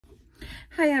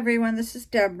Hi everyone, this is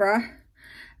Deborah.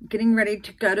 I'm getting ready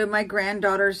to go to my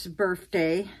granddaughter's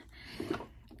birthday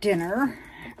dinner,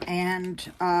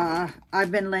 and I've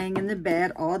been laying in the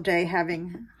bed all day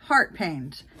having heart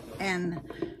pains, and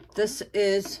this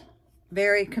is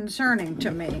very concerning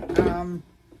to me.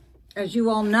 As you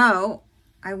all know,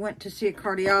 I went to see a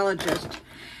cardiologist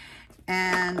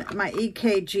and my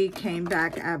EKG came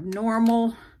back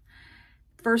abnormal.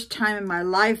 First time in my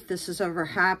life this has ever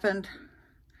happened.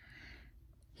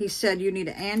 He said you need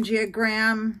an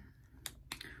angiogram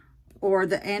or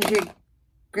the angiogram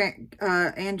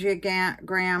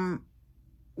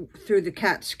through the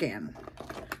CAT scan.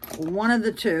 One of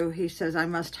the two, he says I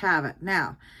must have it.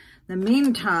 Now, in the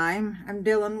meantime, I'm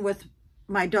dealing with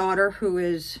my daughter who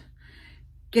is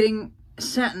getting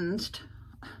sentenced.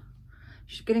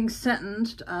 She's getting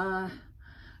sentenced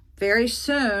very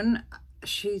soon.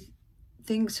 She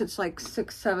thinks it's like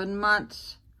 6-7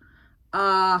 months.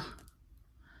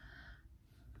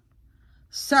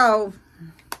 So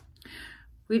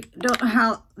we don't know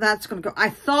how that's going to go. I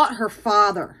thought her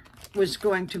father was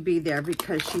going to be there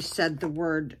because she said the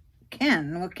word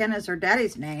Ken. Well, Ken is her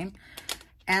daddy's name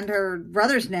and her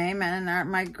brother's name and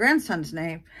my grandson's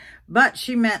name. But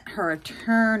she meant her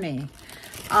attorney.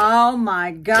 Oh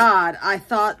my God. I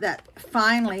thought that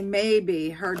finally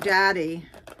maybe her daddy,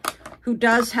 who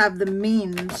does have the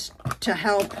means to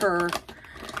help her,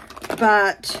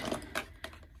 but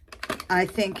I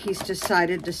think he's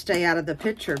decided to stay out of the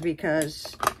picture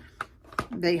because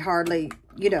they hardly,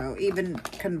 even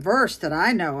converse that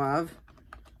I know of.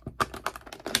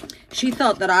 She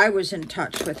thought that I was in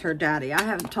touch with her daddy. I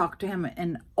haven't talked to him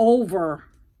in over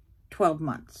 12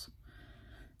 months.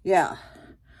 Yeah.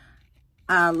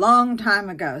 A long time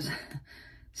ago.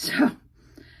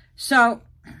 So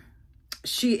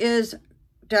she is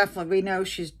definitely, we know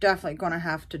she's definitely going to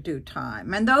have to do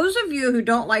time. And those of you who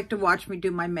don't like to watch me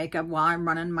do my makeup while I'm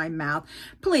running my mouth,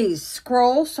 please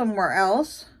scroll somewhere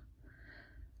else.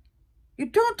 You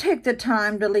don't take the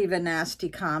time to leave a nasty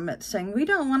comment saying, we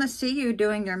don't want to see you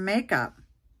doing your makeup.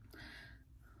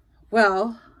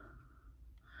 Well,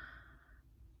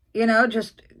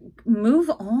 just move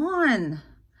on.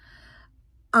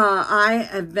 I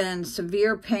have been in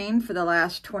severe pain for the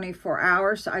last 24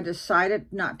 hours. I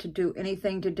decided not to do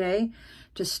anything today,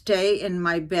 to stay in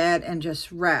my bed and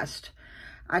just rest.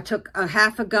 I took a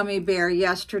half a gummy bear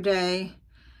yesterday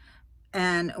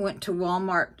and went to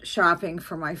Walmart shopping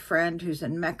for my friend who's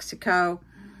in Mexico.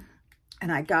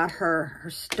 And I got her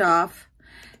stuff.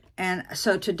 And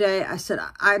so today I said,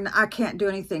 I can't do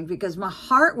anything because my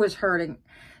heart was hurting.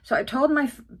 So I told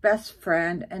my best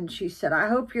friend, and she said, I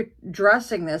hope you're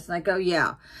dressing this. And I go,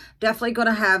 yeah, definitely going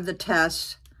to have the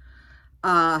test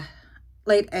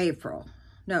late April.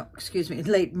 No, excuse me,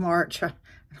 late March. I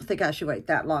don't think I should wait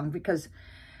that long because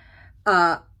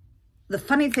the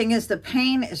funny thing is the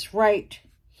pain is right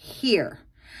here.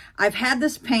 I've had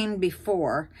this pain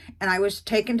before, and I was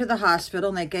taken to the hospital,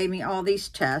 and they gave me all these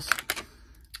tests.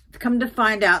 Come to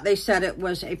find out, they said it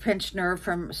was a pinched nerve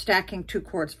from stacking 2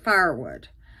 quarts firewood.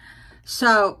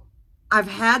 So I've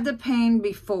had the pain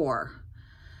before,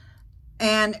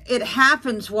 and it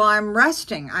happens while I'm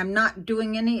resting. I'm not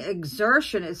doing any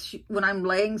exertion. It's when I'm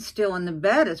laying still in the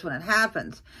bed is when it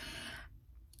happens.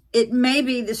 It may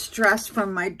be the stress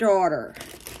from my daughter.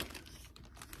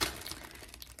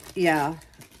 Yeah,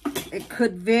 it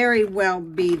could very well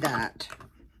be that,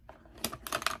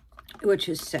 which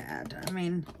is sad. I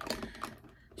mean,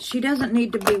 she doesn't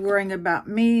need to be worrying about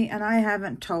me, and I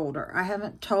haven't told her. I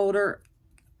haven't told her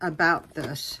about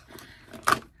this.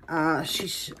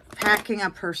 She's packing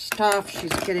up her stuff. She's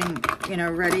getting,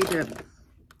 ready to...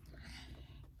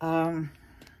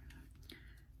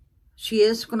 she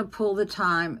is going to pull the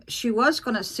time. She was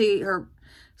going to see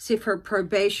if her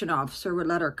probation officer would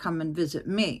let her come and visit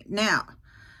me. Now,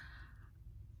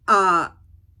 I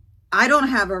don't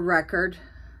have a record.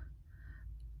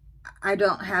 I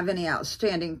don't have any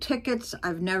outstanding tickets.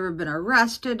 I've never been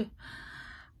arrested.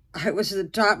 I was the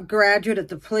top graduate at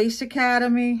the police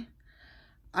academy.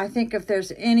 I think if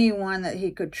there's anyone that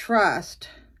he could trust,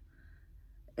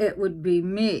 it would be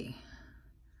me.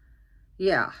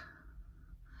 Yeah.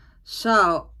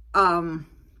 So,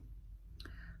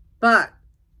 but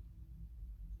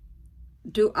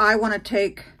do I want to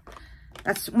take...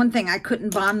 That's one thing. I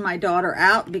couldn't bond my daughter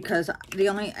out because the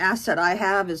only asset I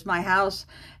have is my house.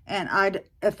 And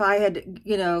if I had,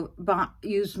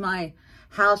 used my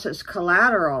house as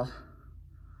collateral,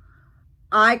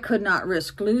 I could not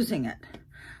risk losing it.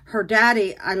 Her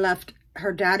daddy, I left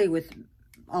her daddy with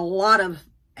a lot of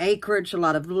acreage, a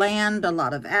lot of land, a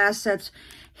lot of assets.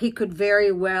 He could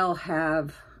very well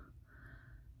have,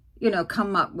 you know,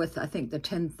 come up with, I think, the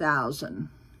 10,000.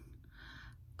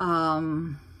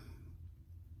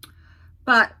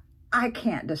 But I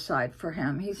can't decide for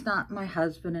him. He's not my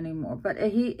husband anymore, but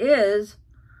he is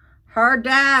her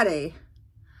daddy.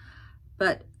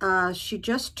 But she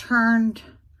just turned,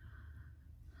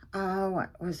 what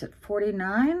was it,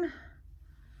 49?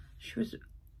 She was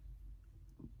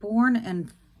born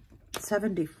in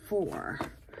 74.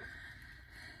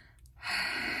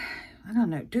 I don't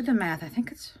know. Do the math. I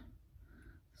think it's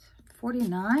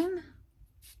 49.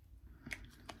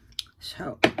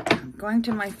 So I'm going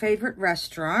to my favorite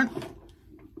restaurant.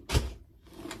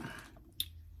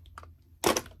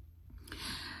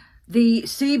 The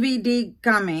CBD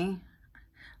gummy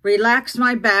relaxed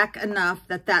my back enough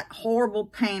that that horrible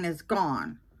pain is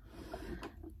gone.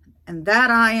 And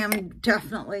that I am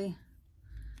definitely...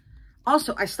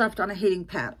 Also, I slept on a heating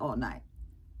pad all night.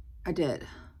 I did.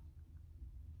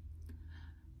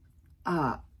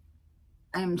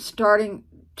 I'm starting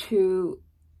to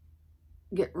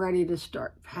get ready to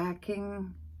start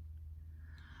packing.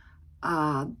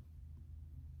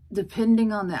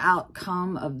 Depending on the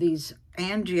outcome of these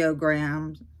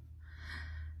angiograms,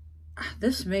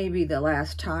 this may be the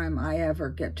last time I ever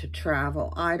get to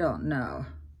travel. I don't know.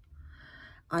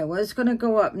 I was going to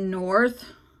go up north.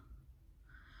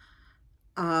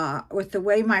 With the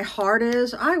way my heart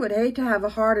is, I would hate to have a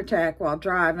heart attack while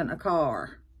driving a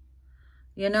car.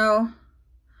 You know?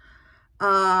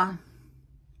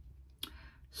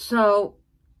 So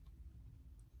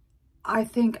I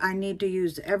think I need to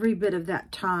use every bit of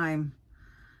that time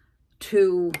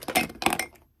to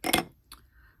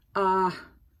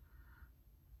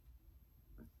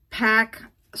pack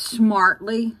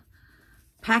smartly.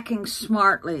 Packing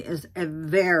smartly is a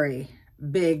very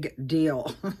big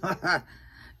deal.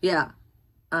 Yeah.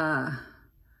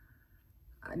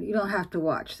 You don't have to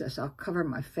watch this. I'll cover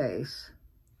my face.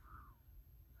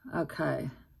 Okay.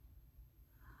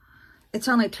 It's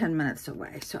only 10 minutes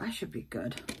away, so I should be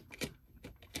good.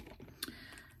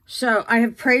 So I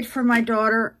have prayed for my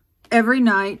daughter every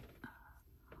night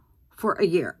for a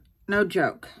year. No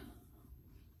joke.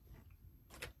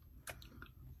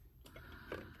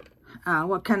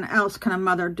 What else can a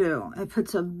mother do? It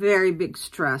puts a very big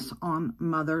stress on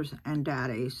mothers and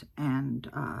daddies. And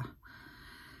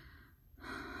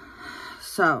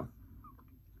so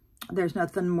there's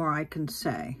nothing more I can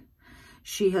say.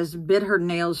 She has bit her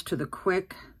nails to the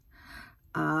quick.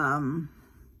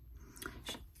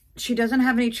 She doesn't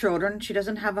have any children. She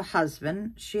doesn't have a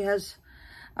husband. She has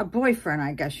a boyfriend,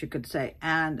 I guess you could say.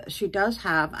 And she does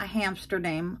have a hamster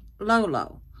named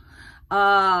Lolo.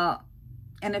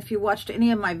 And if you watched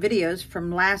any of my videos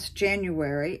from last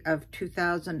January of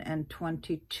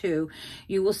 2022,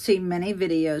 you will see many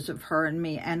videos of her and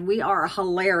me. And we are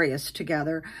hilarious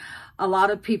together. A lot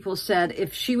of people said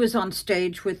if she was on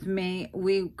stage with me,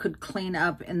 we could clean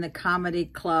up in the comedy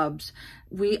clubs.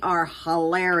 We are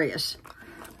hilarious.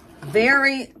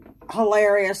 Very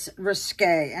hilarious,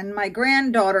 risque. And my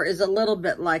granddaughter is a little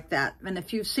bit like that. And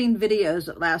if you've seen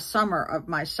videos last summer of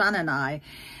my son and I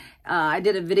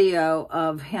did a video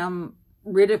of him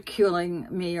ridiculing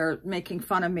me or making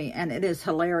fun of me, and it is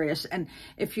hilarious. And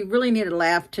if you really need a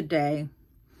laugh today,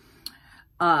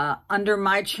 under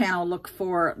my channel, look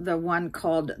for the one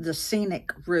called The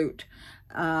Scenic Route.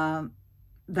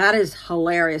 That is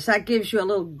hilarious. That gives you a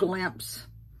little glimpse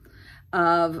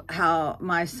of how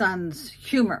my son's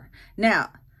humor. Now,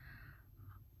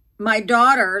 my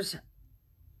daughter's,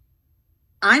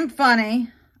 I'm funny,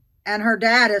 and her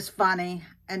dad is funny,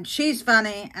 and she's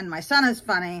funny, and my son is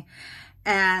funny,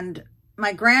 and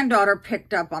my granddaughter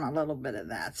picked up on a little bit of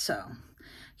that. So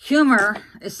humor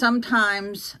is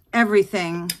sometimes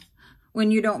everything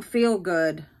when you don't feel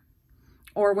good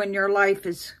or when your life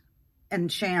is in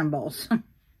shambles.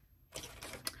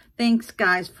 Thanks,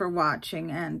 guys, for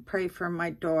watching, and pray for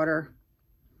my daughter.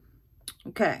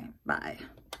 Okay, bye.